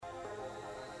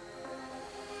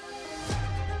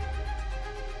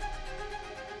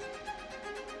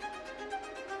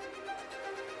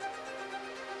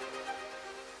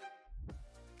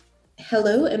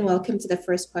Hello, and welcome to the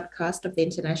first podcast of the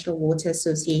International Water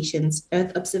Association's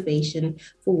Earth Observation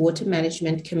for Water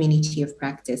Management Community of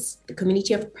Practice. The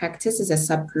Community of Practice is a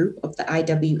subgroup of the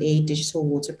IWA Digital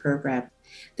Water Program.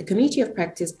 The Community of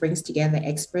Practice brings together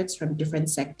experts from different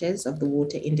sectors of the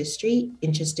water industry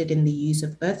interested in the use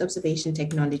of Earth observation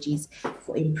technologies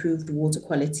for improved water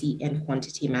quality and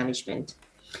quantity management.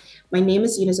 My name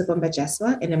is Eunice Obomba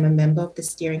Jaswa, and I'm a member of the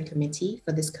steering committee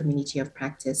for this community of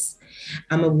practice.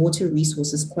 I'm a water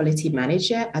resources quality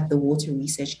manager at the Water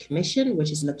Research Commission,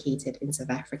 which is located in South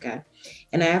Africa.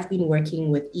 And I have been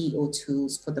working with EO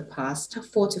tools for the past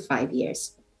 4 to 5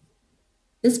 years.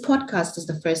 This podcast is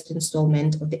the first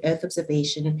installment of the Earth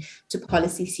Observation to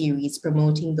Policy series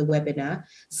promoting the webinar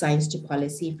Science to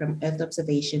Policy from Earth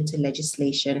Observation to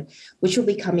Legislation, which will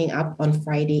be coming up on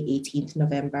Friday, 18th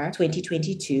November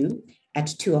 2022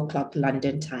 at 2 o'clock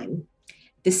London time.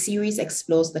 This series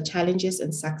explores the challenges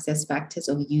and success factors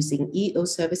of using EO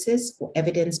services for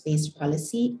evidence-based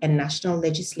policy and national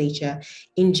legislature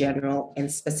in general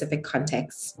and specific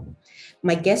contexts.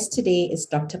 My guest today is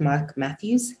Dr. Mark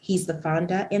Matthews. He's the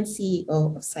founder and CEO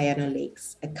of Cyano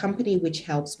Lakes, a company which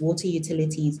helps water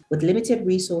utilities with limited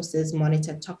resources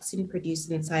monitor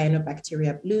toxin-producing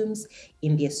cyanobacteria blooms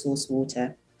in their source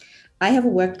water. I have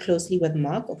worked closely with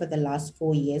Mark over the last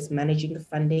 4 years, managing the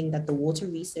funding that the Water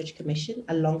Research Commission,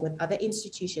 along with other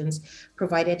institutions,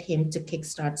 provided him to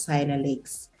kickstart Cyano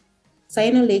Lakes.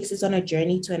 Cyano Lakes is on a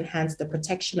journey to enhance the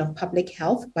protection of public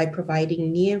health by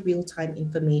providing near real-time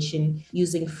information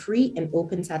using free and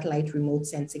open satellite remote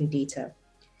sensing data.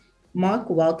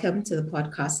 Mark, welcome to the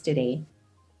podcast today.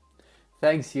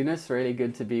 Thanks, Eunice. Really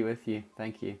good to be with you.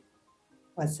 Thank you.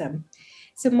 Awesome.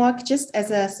 So Mark, just as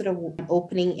a sort of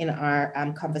opening in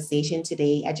our conversation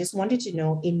today, I just wanted to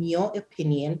know, in your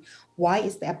opinion, why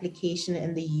is the application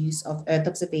and the use of Earth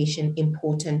observation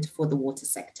important for the water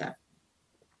sector?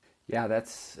 Yeah,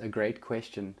 that's a great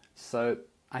question. So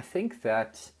I think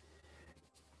that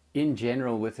in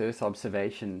general with Earth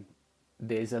observation,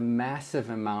 there's a massive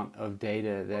amount of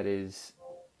data that is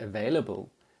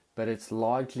available, but it's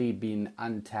largely been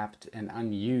untapped and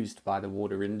unused by the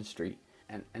water industry.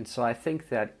 And so I think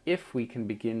that if we can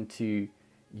begin to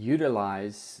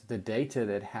utilize the data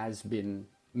that has been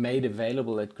made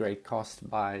available at great cost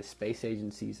by space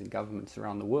agencies and governments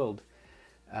around the world,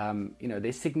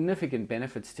 there's significant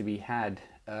benefits to be had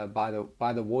by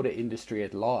the water industry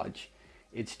at large.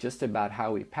 It's just about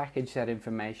how we package that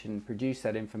information, produce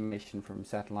that information from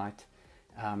satellite,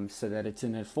 so that it's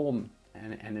in a form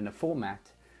and in a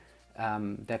format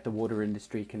that the water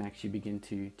industry can actually begin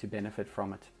to benefit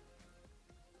from it.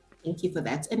 Thank you for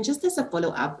that. And just as a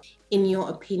follow-up, in your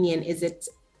opinion,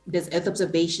 does Earth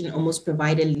observation almost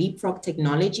provide a leapfrog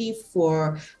technology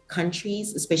for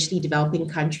countries, especially developing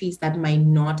countries that might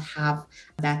not have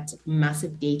that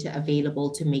massive data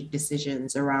available to make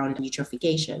decisions around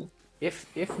eutrophication?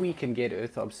 If we can get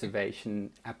Earth observation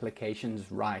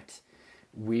applications right,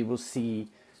 we will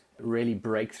see really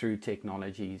breakthrough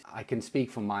technologies. I can speak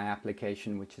for my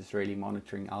application, which is really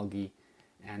monitoring algae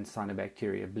and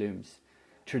cyanobacteria blooms.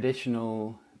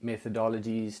 Traditional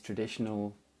methodologies,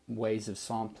 traditional ways of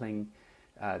sampling,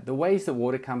 the ways that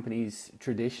water companies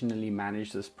traditionally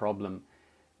manage this problem,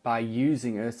 by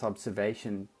using Earth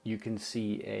observation, you can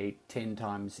see a 10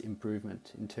 times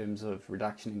improvement in terms of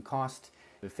reduction in cost,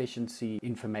 efficiency,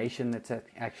 information that's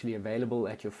actually available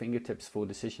at your fingertips for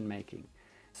decision making.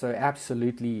 So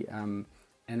absolutely, and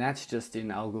that's just in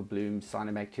algal blooms,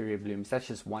 cyanobacteria blooms. That's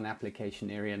just one application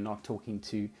area, not talking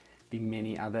to the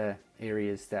many other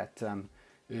areas that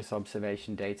Earth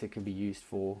observation data can be used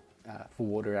for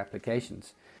water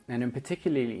applications. And in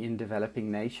particularly in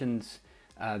developing nations,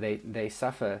 they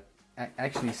suffer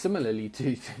actually similarly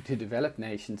to developed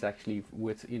nations, actually,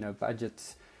 with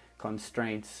budgets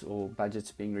constraints or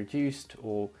budgets being reduced,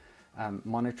 or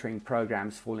monitoring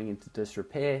programs falling into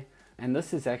disrepair. And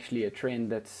this is actually a trend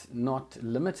that's not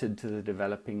limited to the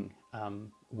developing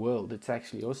world. It's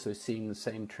actually also seeing the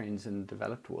same trends in the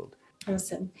developed world.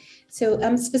 Awesome. So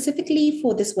specifically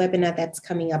for this webinar that's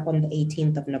coming up on the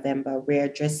 18th of November, we're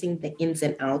addressing the ins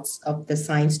and outs of the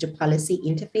science to policy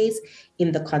interface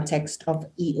in the context of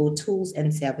EO tools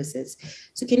and services.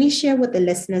 So can you share with the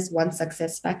listeners one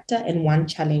success factor and one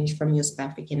challenge from your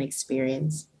South African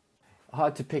experience?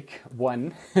 Hard to pick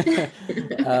one,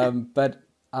 but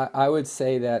I would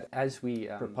say that as we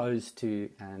proposed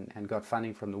to and got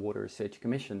funding from the Water Research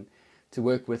Commission to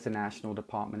work with the National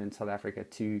Department in South Africa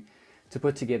to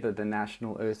put together the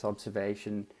National Earth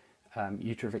Observation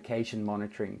Eutrophication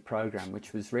Monitoring Program,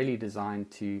 which was really designed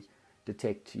to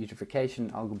detect eutrophication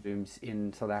algal blooms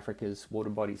in South Africa's water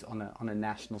bodies on a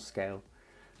national scale.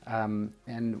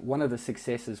 And one of the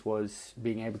successes was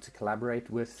being able to collaborate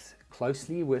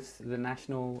closely with the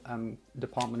National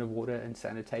Department of Water and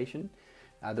Sanitation.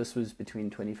 This was between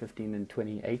 2015 and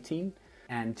 2018,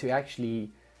 and to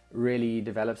actually really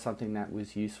develop something that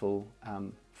was useful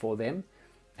for them.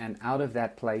 And out of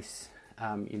that place,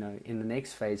 in the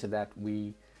next phase of that,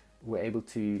 we were able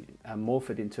to morph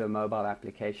it into a mobile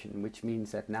application, which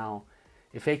means that now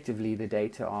effectively the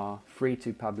data are free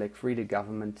to public, free to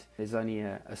government. There's only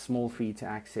a small fee to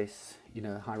access,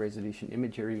 high resolution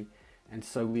imagery. And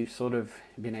so we've sort of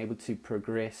been able to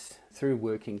progress through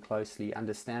working closely,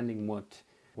 understanding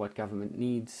what government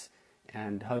needs,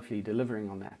 and hopefully delivering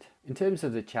on that. In terms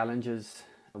of the challenges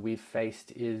we've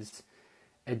faced is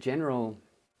a general,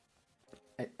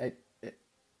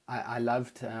 I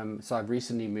loved, so I've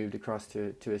recently moved across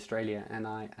to Australia, and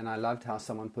I loved how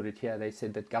someone put it here. They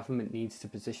said that government needs to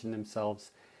position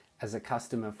themselves as a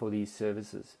customer for these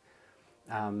services.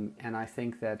 And I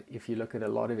think that if you look at a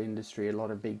lot of industry, a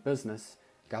lot of big business,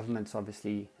 government's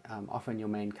obviously often your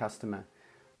main customer.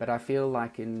 But I feel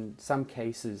like in some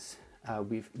cases,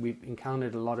 we've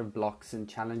encountered a lot of blocks and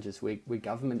challenges where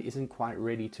government isn't quite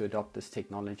ready to adopt this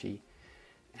technology.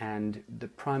 And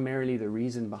primarily the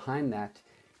reason behind that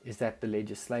is that the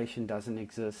legislation doesn't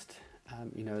exist.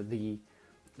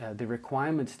 The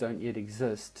requirements don't yet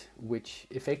exist, which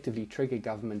effectively trigger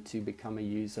government to become a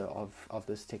user of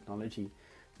this technology,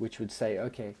 which would say,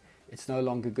 okay, it's no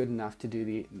longer good enough to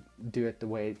do it the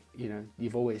way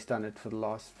you've always done it for the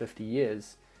last 50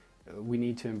 years. We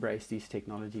need to embrace these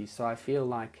technologies. So I feel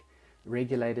like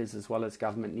regulators as well as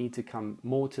government need to come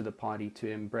more to the party to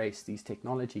embrace these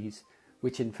technologies,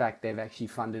 which in fact they've actually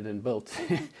funded and built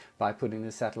by putting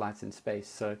the satellites in space.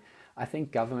 So I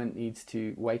think government needs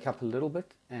to wake up a little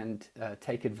bit and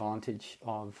take advantage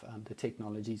of the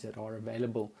technologies that are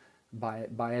available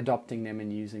by adopting them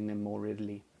and using them more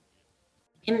readily.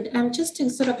 And just to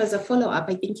sort of as a follow-up,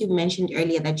 I think you mentioned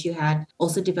earlier that you had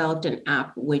also developed an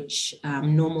app which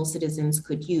normal citizens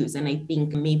could use. And I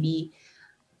think maybe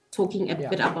talking a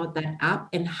bit about that app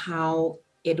and how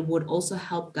it would also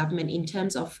help government in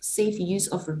terms of safe use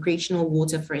of recreational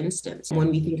water, for instance. When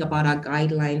we think about our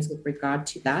guidelines with regard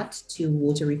to that, to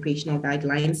water recreational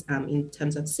guidelines in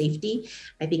terms of safety,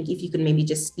 I think if you could maybe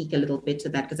just speak a little bit to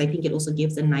that, because I think it also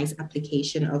gives a nice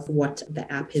application of what the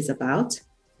app is about.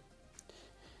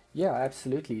 Yeah,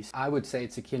 absolutely. I would say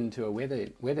it's akin to a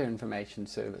weather information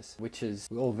service, which is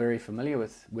we're all very familiar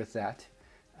with that.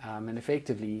 And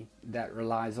effectively, that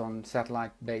relies on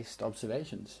satellite-based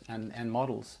observations and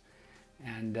models.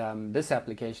 And this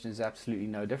application is absolutely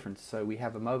no different. So we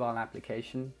have a mobile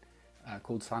application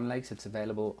called SunLakes. It's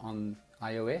available on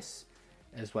iOS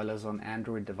as well as on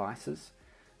Android devices.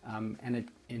 And it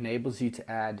enables you to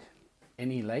add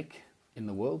any lake in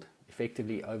the world,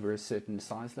 effectively over a certain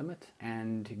size limit,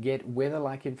 and get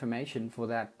weather-like information for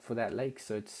that lake.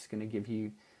 So it's going to give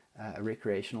you a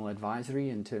recreational advisory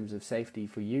in terms of safety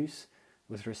for use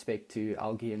with respect to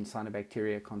algae and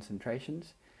cyanobacteria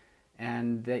concentrations.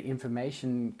 And the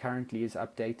information currently is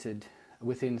updated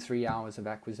within 3 hours of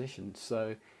acquisition.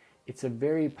 So it's a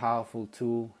very powerful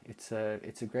tool. It's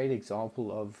a great example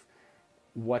of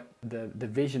what the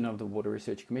vision of the Water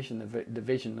Research Commission, the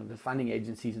vision of the funding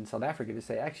agencies in South Africa, to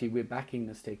say, actually, we're backing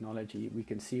this technology. We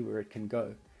can see where it can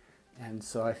go. And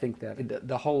so I think that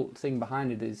the whole thing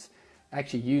behind it is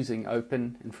actually using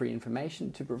open and free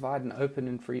information to provide an open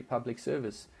and free public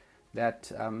service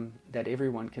that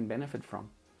everyone can benefit from.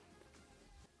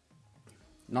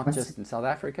 Not just in South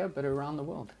Africa, but around the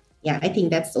world. Yeah, I think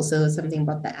that's also something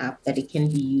about the app, that it can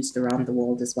be used around the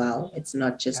world as well. It's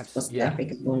not just for South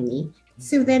Africa only.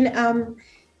 So then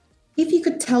if you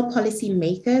could tell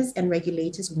policymakers and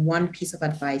regulators one piece of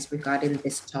advice regarding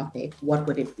this topic, what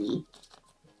would it be?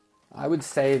 I would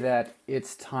say that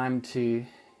it's time to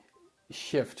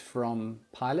shift from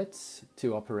pilots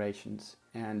to operations.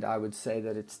 And I would say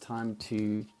that it's time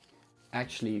to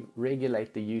actually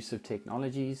regulate the use of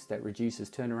technologies that reduces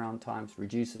turnaround times,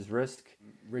 reduces risk,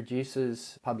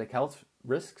 reduces public health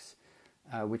risks,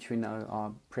 which we know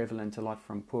are prevalent a lot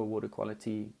from poor water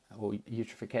quality or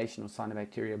eutrophication or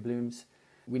cyanobacteria blooms.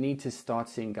 We need to start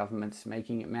seeing governments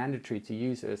making it mandatory to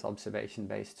use Earth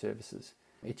observation-based services.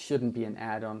 It shouldn't be an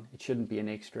add-on, it shouldn't be an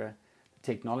extra.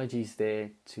 Technology is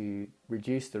there to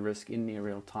reduce the risk in near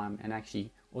real time and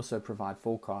actually also provide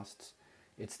forecasts.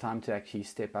 It's time to actually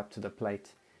step up to the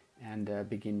plate and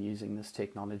begin using this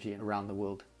technology around the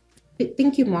world.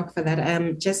 Thank you, Mark, for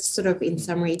that. Just sort of in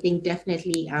summary, I think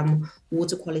definitely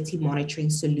water quality monitoring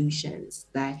solutions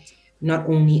that not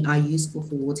only are useful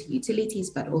for water utilities,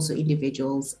 but also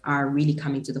individuals are really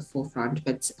coming to the forefront.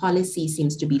 But policy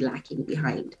seems to be lacking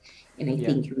behind. And I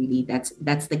think really that's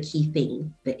the key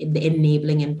thing. The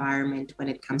enabling environment when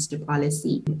it comes to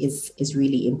policy is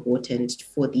really important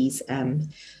for these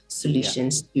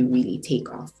solutions to really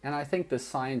take off. And I think the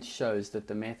science shows that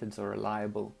the methods are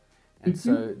reliable. And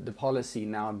so the policy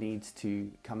now needs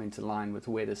to come into line with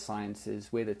where the science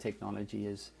is, where the technology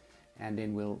is, and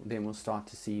then we'll start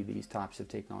to see these types of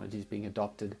technologies being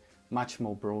adopted much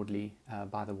more broadly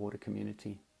by the water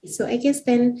community. So I guess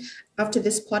then after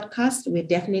this podcast, we're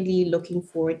definitely looking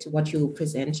forward to what you will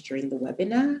present during the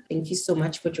webinar. Thank you so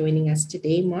much for joining us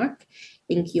today, Mark.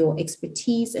 I think your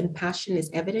expertise and passion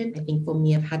is evident. I think for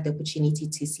me, I've had the opportunity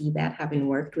to see that, having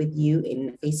worked with you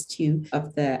in phase 2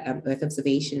 of the Earth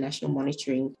Observation National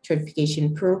Monitoring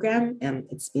Certification Program.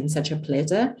 It's been such a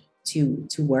pleasure to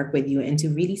work with you and to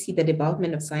really see the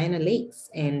development of Sayona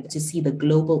Lakes and to see the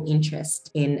global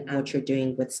interest in what you're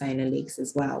doing with Sayona Lakes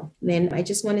as well. Then I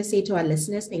just want to say to our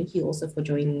listeners, thank you also for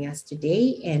joining us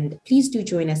today. And please do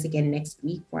join us again next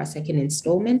week for our second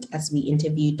installment as we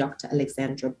interview Dr.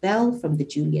 Alexandra Bell from the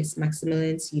Julius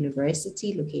Maximilians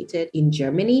University located in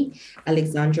Germany.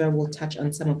 Alexandra will touch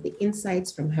on some of the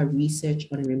insights from her research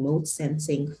on remote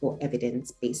sensing for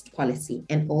evidence-based policy.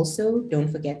 And also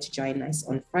don't forget to join us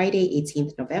on Friday,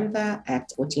 18th November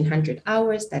at 1400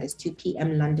 hours, that is 2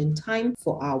 p.m. London time,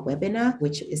 for our webinar,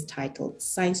 which is titled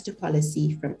Science to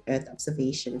Policy from Earth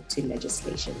Observation to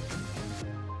Legislation.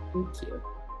 Thank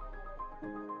you.